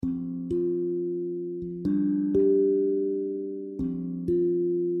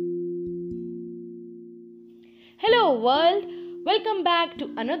world. Welcome back to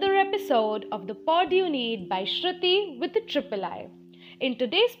another episode of the Pod You Need by Shruti with the Triple I. In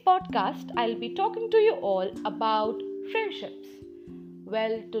today's podcast, I'll be talking to you all about friendships.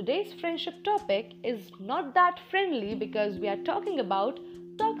 Well, today's friendship topic is not that friendly because we are talking about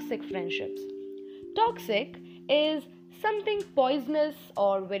toxic friendships. Toxic is something poisonous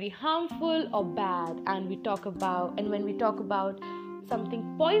or very harmful or bad, and when we talk about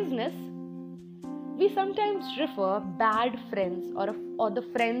something poisonous, we sometimes refer bad friends or the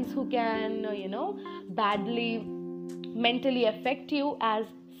friends who can badly mentally affect you as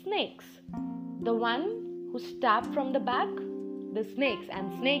snakes. The one who stab from the back, the snakes,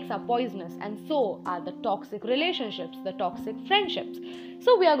 and snakes are poisonous, and so are the toxic relationships, the toxic friendships.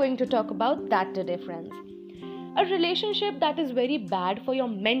 So we are going to talk about that today, friends. A relationship that is very bad for your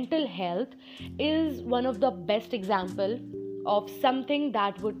mental health is one of the best example of something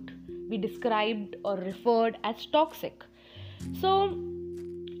that would be described or referred as toxic. So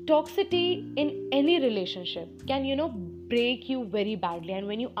toxicity in any relationship can break you very badly, and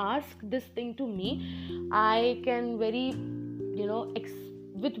when you ask this thing to me, I can very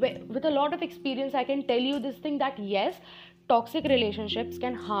with a lot of experience I can tell you this thing, that yes, toxic relationships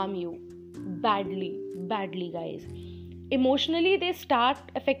can harm you badly guys. Emotionally they start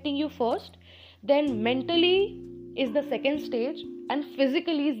affecting you first, then mentally is the second stage, and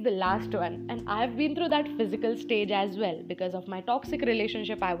physically is the last one. And I've been through that physical stage as well because of my toxic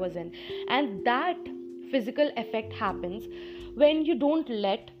relationship I was in. And that physical effect happens when you don't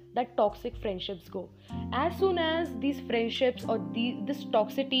let that toxic friendships go. As soon as these friendships or this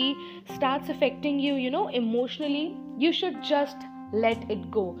toxicity starts affecting you, emotionally, you should just let it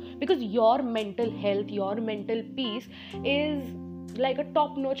go, because your mental health, your mental peace is like a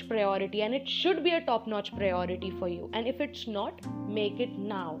top-notch priority, and it should be a top-notch priority for you. And if it's not, make it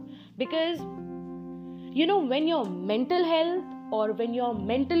now, because when your mental health or when you're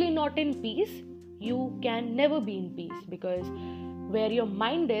mentally not in peace, you can never be in peace, because where your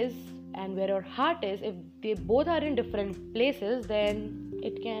mind is and where your heart is, if they both are in different places, then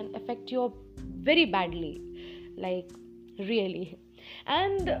it can affect you very badly, like really.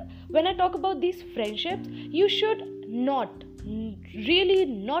 And when I talk about these friendships, you should not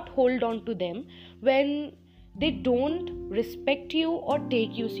hold on to them when they don't respect you or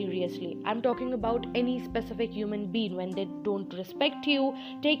take you seriously. I'm talking about any specific human being. When they don't respect you,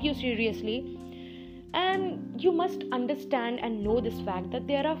 take you seriously, and you must understand and know this fact that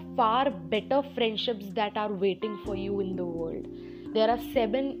there are far better friendships that are waiting for you in the world. There are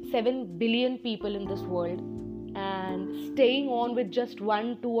 7 billion people in this world, and staying on with just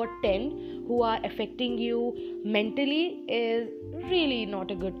 1, 2 or 10 who are affecting you mentally is really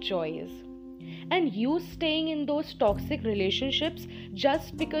not a good choice. And you staying in those toxic relationships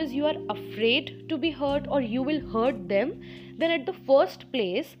just because you are afraid to be hurt or you will hurt them, then at the first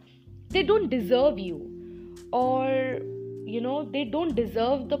place they don't deserve you, or they don't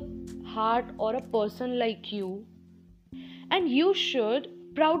deserve the heart or a person like you, and you should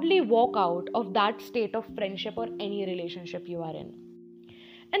proudly walk out of that state of friendship or any relationship you are in.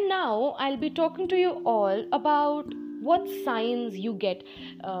 And now I'll be talking to you all about what signs you get,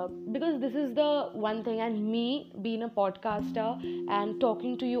 because this is the one thing, and me being a podcaster and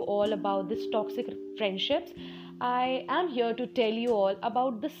talking to you all about this toxic friendships, I am here to tell you all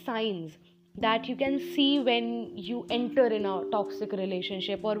about the signs that you can see when you enter in a toxic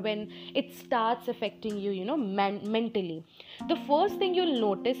relationship or when it starts affecting you, mentally. The first thing you'll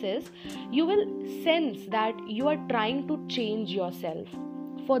notice is you will sense that you are trying to change yourself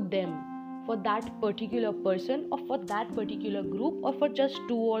for them, for that particular person, or for that particular group, or for just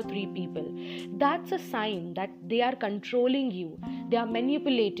 2 or 3 people. That's a sign that they are controlling you, they are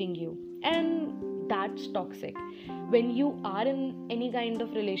manipulating you, and that's toxic. When you are in any kind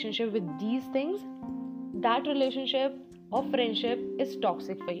of relationship with these things, that relationship or friendship is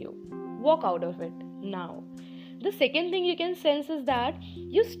toxic for you. Walk out of it now. The second thing you can sense is that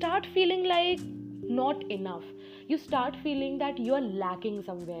you start feeling like not enough. You start feeling that you are lacking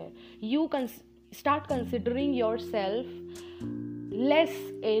somewhere. You start considering yourself less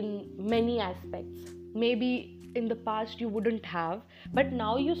in many aspects. Maybe in the past you wouldn't have, but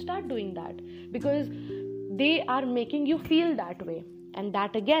now you start doing that because they are making you feel that way, and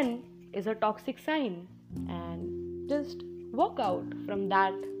that again is a toxic sign. And just walk out from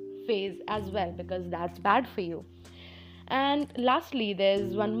that phase as well, because that's bad for you. And lastly,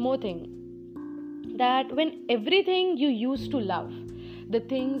 there's one more thing, that when everything you used to love, the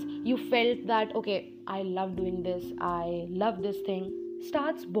things you felt that okay, I love doing this, I love this thing,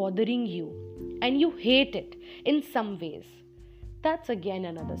 starts bothering you and you hate it in some ways, that's again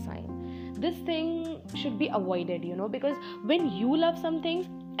another sign this thing should be avoided, because when you love some things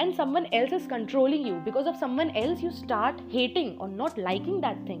and someone else is controlling you, because of someone else you start hating or not liking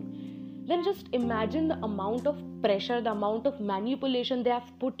that thing, then just imagine the amount of pressure, the amount of manipulation they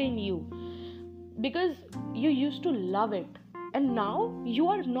have put in you, because you used to love it and now you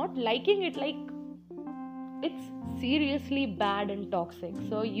are not liking it. Like, it's seriously bad and toxic.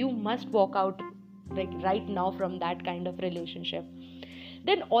 So you must walk out like right now from that kind of relationship.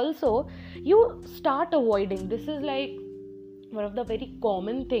 Then also you start avoiding. This is like one of the very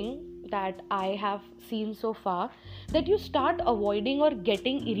common thing that I have seen so far, that you start avoiding or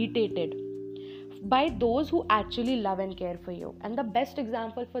getting irritated by those who actually love and care for you. And the best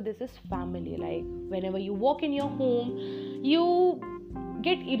example for this is family. Like, whenever you walk in your home, you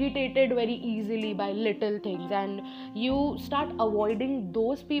get irritated very easily by little things, and you start avoiding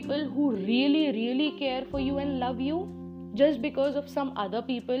those people who really care for you and love you, just because of some other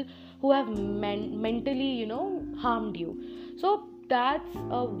people who have mentally harmed you. So that's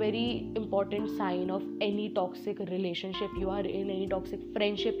a very important sign of any toxic relationship you are in, any toxic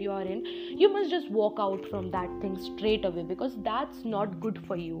friendship you are in. You must just walk out from that thing straight away, because that's not good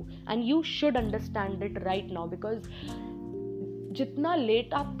for you, and you should understand it right now. Because jitna late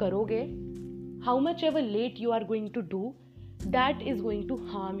aap karoge, how much ever late you are going to do, that is going to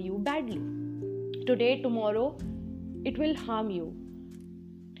harm you badly. Today, tomorrow, it will harm you.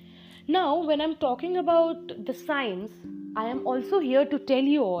 Now, when I'm talking about the signs, I am also here to tell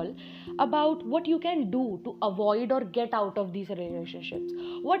you all about what you can do to avoid or get out of these relationships.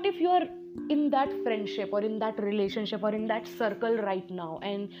 What if you are in that friendship or in that relationship or in that circle right now,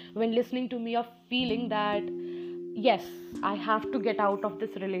 and when listening to me, you're feeling that, yes, I have to get out of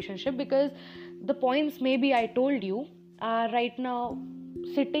this relationship because the points maybe I told you are right now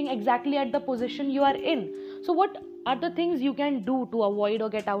sitting exactly at the position you are in. So what are the things you can do to avoid or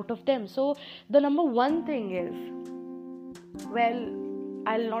get out of them? So the number one thing is, well,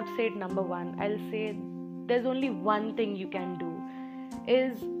 I'll not say it number one, I'll say there's only one thing you can do,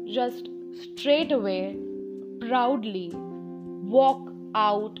 is just straight away, proudly walk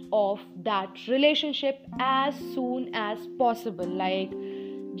out of that relationship as soon as possible. Like,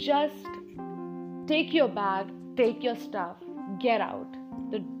 just take your bag, take your stuff, get out.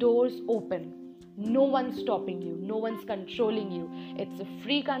 The door's open. No one's stopping you. No one's controlling you. It's a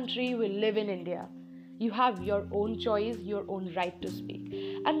free country. We live in India. You have your own choice, your own right to speak.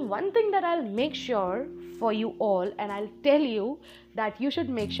 And one thing that I'll make sure for you all, and I'll tell you that you should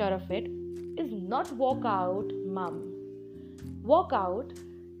make sure of it, is not walk out, mum. Walk out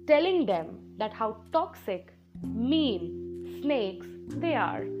telling them that how toxic, mean, snakes they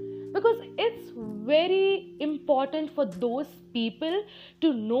are. Because it's very important for those people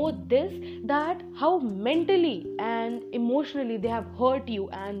to know this, that how mentally and emotionally they have hurt you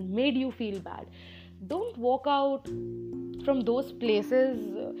and made you feel bad. Don't walk out from those places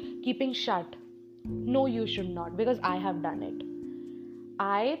keeping shut. No, you should not, because I have done it.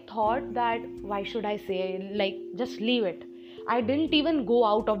 I thought that, why should I say, like, just leave it. I didn't even go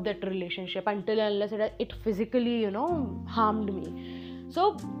out of that relationship until unless it physically, harmed me.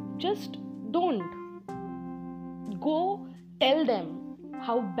 So just don't. Go tell them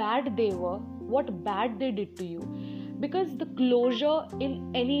how bad they were, what bad they did to you. Because the closure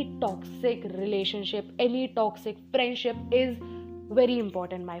in any toxic relationship, any toxic friendship is very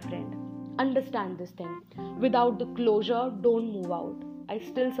important, my friend. Understand this thing. Without the closure, don't move out. I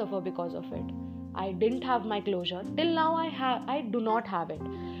still suffer because of it. I didn't have my closure. Till now I do not have it.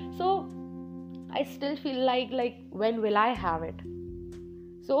 So I still feel like when will I have it?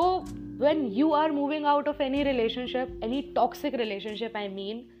 So when you are moving out of any relationship, any toxic relationship,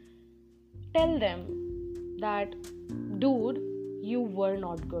 tell them that, dude, you were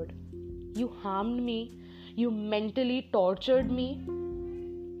not good. You harmed me. You mentally tortured me.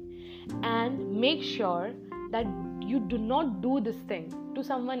 And make sure that you do not do this thing to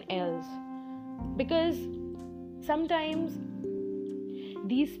someone else. Because sometimes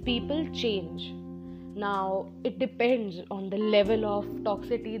these people change. Now, it depends on the level of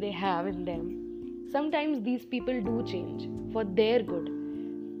toxicity they have in them. Sometimes these people do change for their good,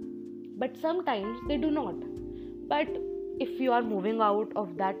 but sometimes they do not. But if you are moving out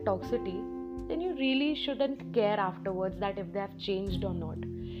of that toxicity, then you really shouldn't care afterwards that if they have changed or not.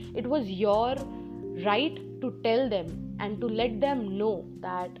 It was your right to tell them and to let them know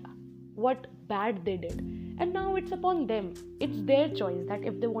that what bad they did. And now it's upon them. It's their choice that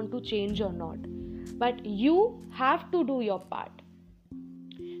if they want to change or not. But you have to do your part.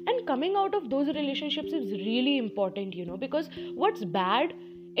 And coming out of those relationships is really important, because what's bad,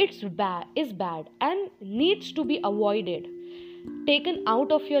 is bad and needs to be avoided, taken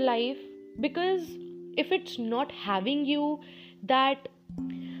out of your life, Because if it's not having you that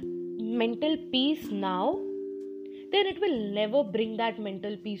mental peace now, then it will never bring that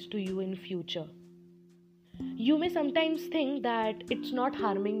mental peace to you in future. You may sometimes think that it's not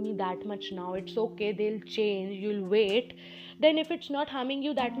harming me that much now, it's okay, they'll change, you'll wait. Then if it's not harming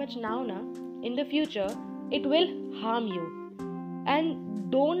you that much now, in the future it will harm you.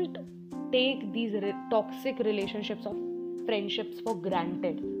 And don't take these toxic relationships or friendships for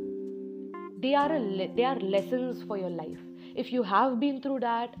granted. They are lessons for your life. If you have been through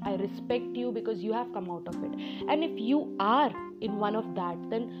that, I respect you because you have come out of it. And if you are in one of that,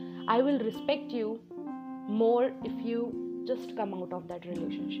 then I will respect you more if you just come out of that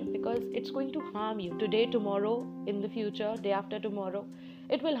relationship, because it's going to harm you today, tomorrow, in the future, day after tomorrow.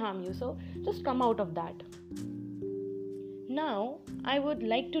 It will harm you. So just come out of that. Now, I would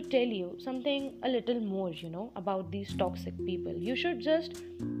like to tell you something a little more, about these toxic people. You should just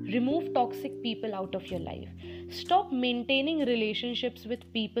remove toxic people out of your life. Stop maintaining relationships with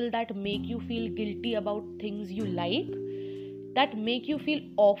people that make you feel guilty about things you like, that make you feel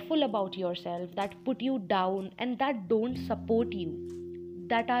awful about yourself, that put you down, and that don't support you,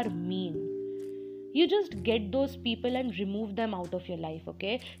 that are mean. You just get those people and remove them out of your life,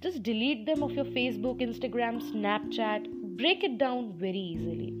 okay? Just delete them off your Facebook, Instagram, Snapchat. Break it down very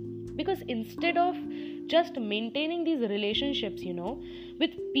easily. Because instead of just maintaining these relationships,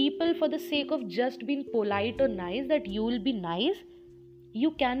 with people for the sake of just being polite or nice, that you will be nice,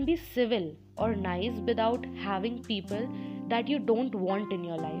 you can be civil or nice without having people that you don't want in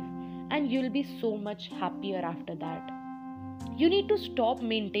your life. And you'll be so much happier after that. You need to stop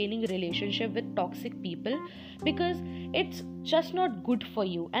maintaining relationship with toxic people, because it's just not good for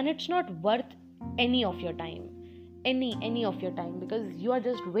you and it's not worth any of your time. Any of your time, because you are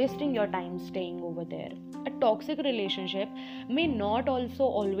just wasting your time staying over there. A toxic relationship may not also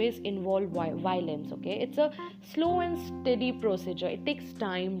always involve violence, okay? It's a slow and steady procedure. It takes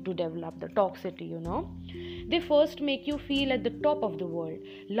time to develop the toxicity, They first make you feel at the top of the world,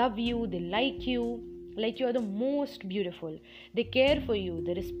 love you, they like you are the most beautiful. They care for you,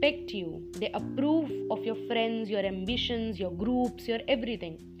 they respect you, they approve of your friends, your ambitions, your groups, your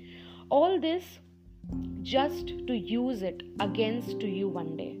everything. All this just to use it against you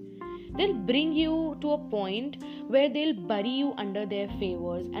one day. They'll bring you to a point where they'll bury you under their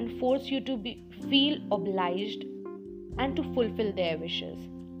favors and force you to feel obliged and to fulfill their wishes.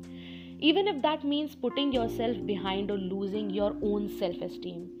 Even if that means putting yourself behind or losing your own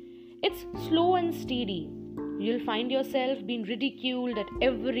self-esteem. It's slow and steady. You'll find yourself being ridiculed at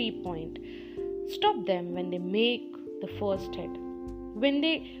every point. Stop them when they make the first hit. When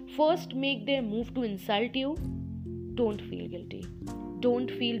they first make their move to insult you, don't feel guilty. Don't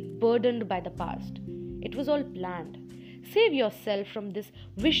feel burdened by the past. It was all planned. Save yourself from this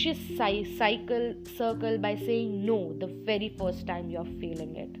vicious circle by saying no the very first time you're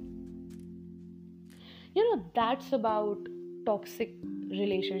feeling it. That's about toxic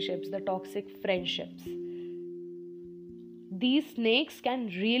relationships, the toxic friendships. These snakes can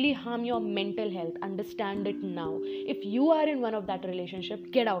really harm your mental health. Understand it now. If you are in one of that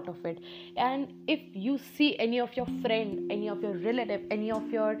relationship, get out of it. And if you see any of your friend, any of your relative, any of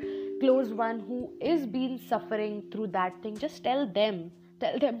your close one who is been suffering through that thing, just tell them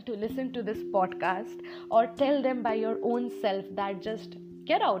to listen to this podcast, or tell them by your own self that just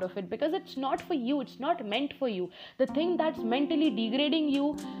get out of it, because it's not for you, it's not meant for you. The thing that's mentally degrading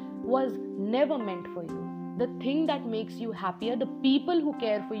you was never meant for you. The thing that makes you happier, the people who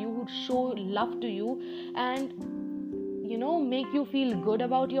care for you, who show love to you and make you feel good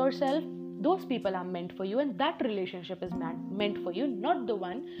about yourself, those people are meant for you, and that relationship is meant for you, not the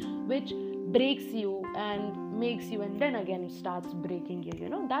one which breaks you and makes you and then again starts breaking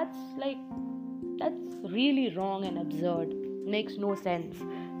you. That's really wrong and absurd. Makes no sense.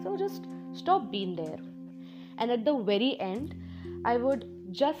 So just stop being there. And at the very end, I would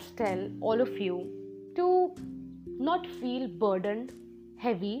just tell all of you to not feel burdened,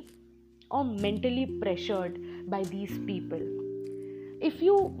 heavy, or mentally pressured by these people. If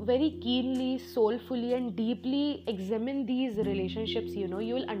you very keenly, soulfully, and deeply examine these relationships, you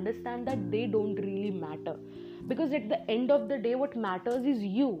will understand that they don't really matter. Because at the end of the day, what matters is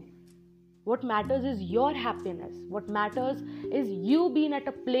you. What matters is your happiness. What matters is you being at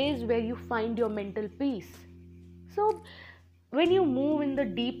a place where you find your mental peace. So, when you move in the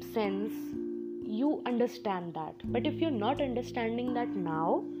deep sense, you understand that. But if you're not understanding that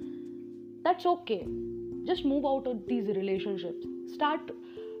now, that's okay. Just move out of these relationships. Start,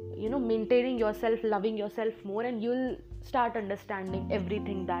 maintaining yourself, loving yourself more, and you'll start understanding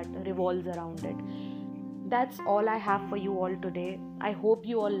everything that revolves around it. that's all I have for you all today. I hope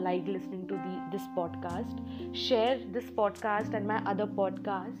you all like listening to this podcast. Share this podcast and my other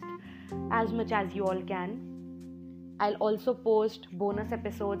podcast as much as you all can. I'll also post bonus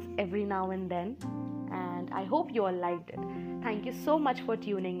episodes every now and then, and I hope you all liked it. Thank you so much for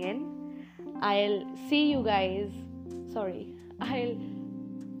tuning in. I'll see you guys.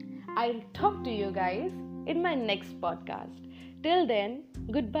 I'll talk to you guys in my next podcast. Till then,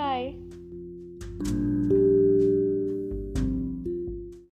 goodbye.